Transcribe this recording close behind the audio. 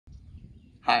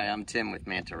Hi, I'm Tim with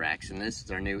Manta Racks, and this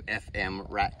is our new FM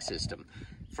rack system.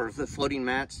 For the floating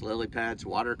mats, lily pads,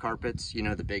 water carpets, you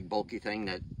know, the big bulky thing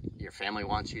that your family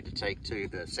wants you to take to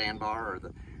the sandbar or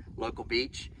the local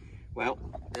beach. Well,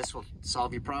 this will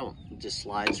solve your problem. It just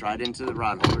slides right into the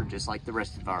rod holder, just like the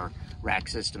rest of our rack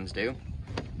systems do.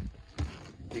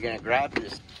 You're gonna grab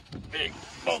this big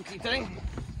bulky thing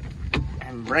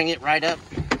and bring it right up.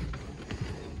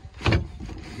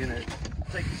 You're gonna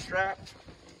take the strap,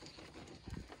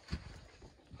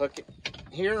 hook it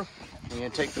here. You're gonna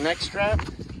take the next strap,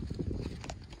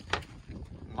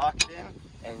 lock it in,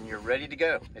 and you're ready to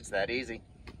go. It's that easy.